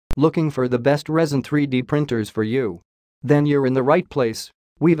Looking for the best resin 3D printers for you? Then you're in the right place.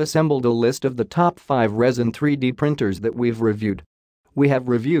 We've assembled a list of the top 5 resin 3D printers that we've reviewed. We have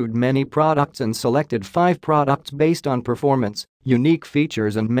reviewed many products and selected 5 products based on performance, unique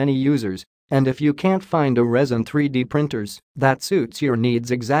features and many users. And if you can't find a resin 3D printers that suits your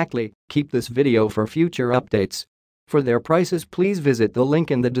needs exactly, keep this video for future updates. For their prices, please visit the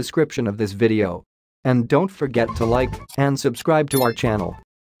link in the description of this video. And don't forget to like and subscribe to our channel.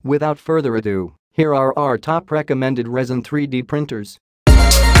 Without further ado, here are our top recommended resin 3D printers.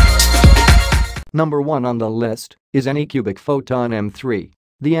 Number 1 on the list is Anycubic Photon M3.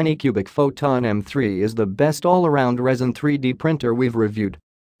 The Anycubic Photon M3 is the best all-around resin 3D printer we've reviewed.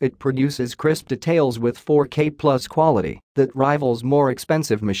 It produces crisp details with 4K plus quality that rivals more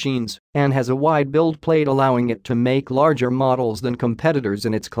expensive machines and has a wide build plate allowing it to make larger models than competitors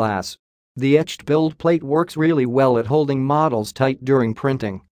in its class. The etched build plate works really well at holding models tight during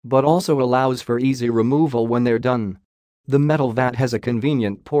printing, but also allows for easy removal when they're done. The metal vat has a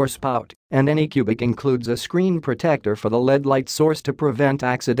convenient pour spout, and Anycubic includes a screen protector for the LED light source to prevent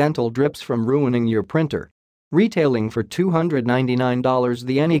accidental drips from ruining your printer. Retailing for $299,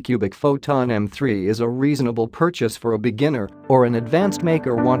 the Anycubic Photon M3 is a reasonable purchase for a beginner or an advanced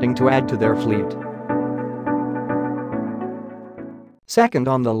maker wanting to add to their fleet. Second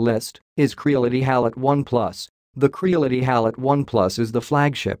on the list is Creality Halot-One Plus. The Creality Halot-One Plus is the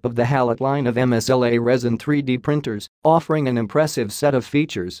flagship of the Halot line of MSLA resin 3D printers, offering an impressive set of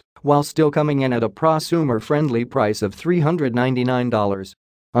features while still coming in at a prosumer-friendly price of $399.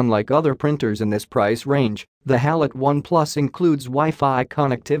 Unlike other printers in this price range, the Halot-One Plus includes Wi-Fi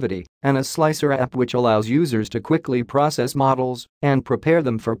connectivity and a slicer app which allows users to quickly process models and prepare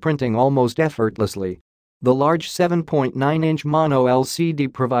them for printing almost effortlessly. The large 7.9-inch mono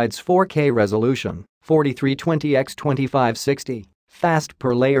LCD provides 4K resolution, 4320x2560, fast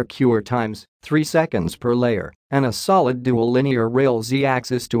per layer cure times, 3 seconds per layer, and a solid dual linear rail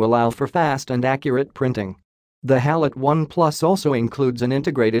Z-axis to allow for fast and accurate printing. The Halot-One Plus also includes an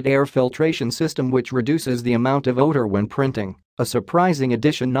integrated air filtration system which reduces the amount of odor when printing, a surprising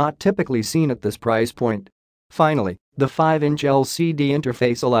addition not typically seen at this price point. Finally, the 5-inch LCD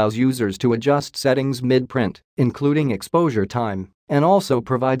interface allows users to adjust settings mid-print, including exposure time, and also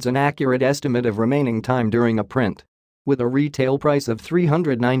provides an accurate estimate of remaining time during a print. With a retail price of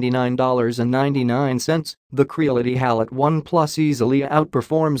 $399.99, the Creality Halot-One Plus easily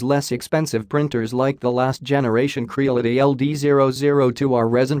outperforms less expensive printers like the last generation Creality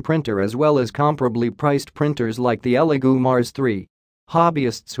LD002R resin printer as well as comparably priced printers like the Elegoo Mars 3.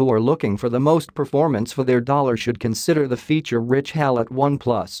 Hobbyists who are looking for the most performance for their dollar should consider the feature-rich Halot-One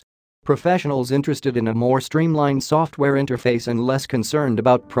Plus. Professionals interested in a more streamlined software interface and less concerned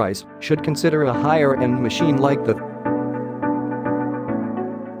about price should consider a higher-end machine like the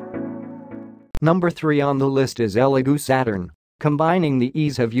Number 3 on the list is Elegoo Saturn. Combining the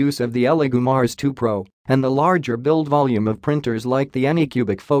ease of use of the Elegoo Mars 2 Pro and the larger build volume of printers like the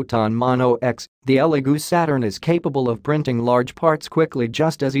Anycubic Photon Mono X, the Elegoo Saturn is capable of printing large parts quickly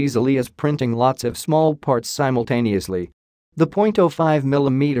just as easily as printing lots of small parts simultaneously. The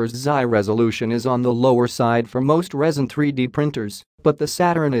 0.05mm Xi resolution is on the lower side for most resin 3D printers, but the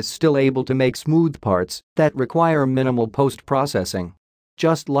Saturn is still able to make smooth parts that require minimal post-processing.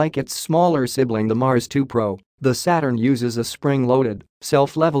 Just like its smaller sibling the Mars 2 Pro, the Saturn uses a spring-loaded,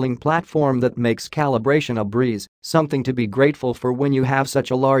 self-leveling platform that makes calibration a breeze, something to be grateful for when you have such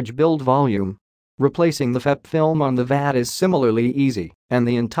a large build volume. Replacing the FEP film on the vat is similarly easy, and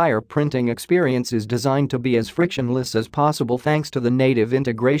the entire printing experience is designed to be as frictionless as possible thanks to the native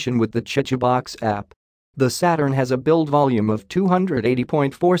integration with the ChichiBox app. The Saturn has a build volume of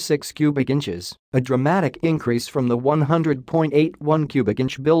 280.46 cubic inches, a dramatic increase from the 100.81 cubic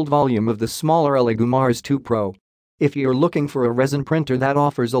inch build volume of the smaller Elegoo Mars 2 Pro. If you're looking for a resin printer that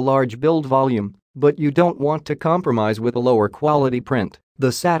offers a large build volume, but you don't want to compromise with a lower quality print,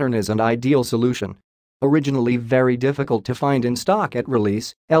 the Saturn is an ideal solution. Originally very difficult to find in stock at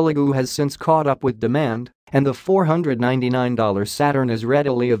release, Elegoo has since caught up with demand, and the $499 Saturn is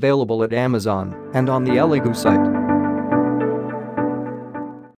readily available at Amazon and on the Elegoo site.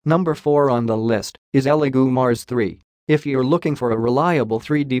 Number 4 on the list is Elegoo Mars 3. If you're looking for a reliable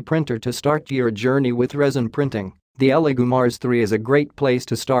 3D printer to start your journey with resin printing, the Elegoo Mars 3 is a great place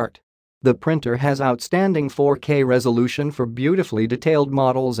to start. The printer has outstanding 4K resolution for beautifully detailed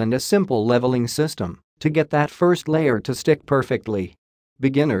models and a simple leveling system to get that first layer to stick perfectly.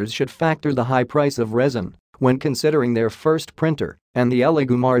 Beginners should factor the high price of resin when considering their first printer, and the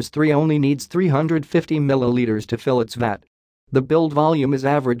Elegoo Mars 3 only needs 350 milliliters to fill its vat. The build volume is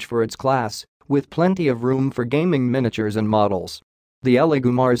average for its class, with plenty of room for gaming miniatures and models. The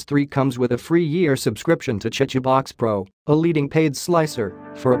Elegoo Mars 3 comes with a free year subscription to Anycubic Pro, a leading paid slicer,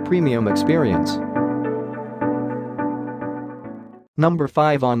 for a premium experience. Number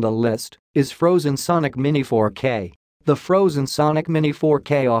 5 on the list is Phrozen Sonic Mini 4K. The Phrozen Sonic Mini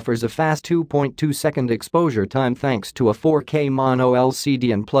 4K offers a fast 2.2-second exposure time thanks to a 4K mono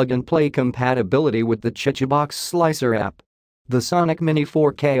LCD and plug-and-play compatibility with the Anycubic Slicer app. The Sonic Mini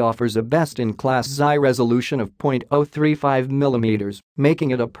 4K offers a best-in-class XI resolution of 0.035mm,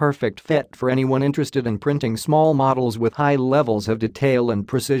 making it a perfect fit for anyone interested in printing small models with high levels of detail and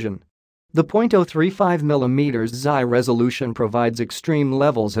precision. The 0.035mm XI resolution provides extreme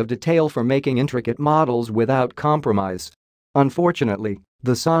levels of detail for making intricate models without compromise. Unfortunately,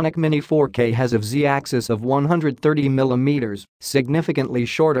 the Sonic Mini 4K has a Z-axis of 130mm, significantly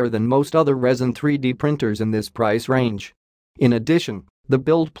shorter than most other Resin 3D printers in this price range. In addition, the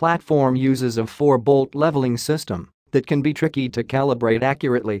build platform uses a 4-bolt leveling system that can be tricky to calibrate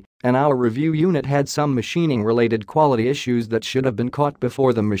accurately, and our review unit had some machining-related quality issues that should have been caught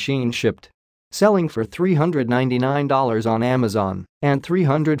before the machine shipped. Selling for $399 on Amazon and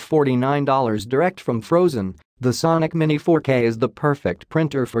 $349 direct from Phrozen, the Sonic Mini 4K is the perfect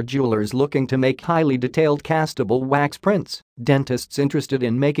printer for jewelers looking to make highly detailed castable wax prints, dentists interested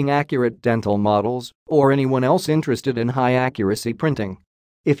in making accurate dental models, or anyone else interested in high-accuracy printing.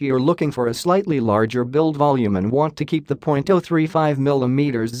 If you're looking for a slightly larger build volume and want to keep the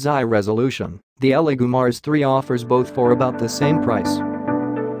 0.035mm XI resolution, the Elegoo Mars 3 offers both for about the same price.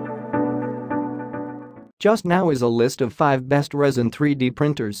 Just now is a list of 5 best Resin 3D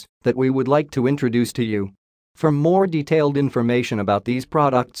printers that we would like to introduce to you. For more detailed information about these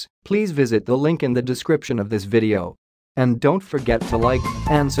products, please visit the link in the description of this video. And don't forget to like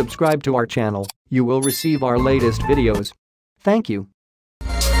and subscribe to our channel. You will receive our latest videos. Thank you.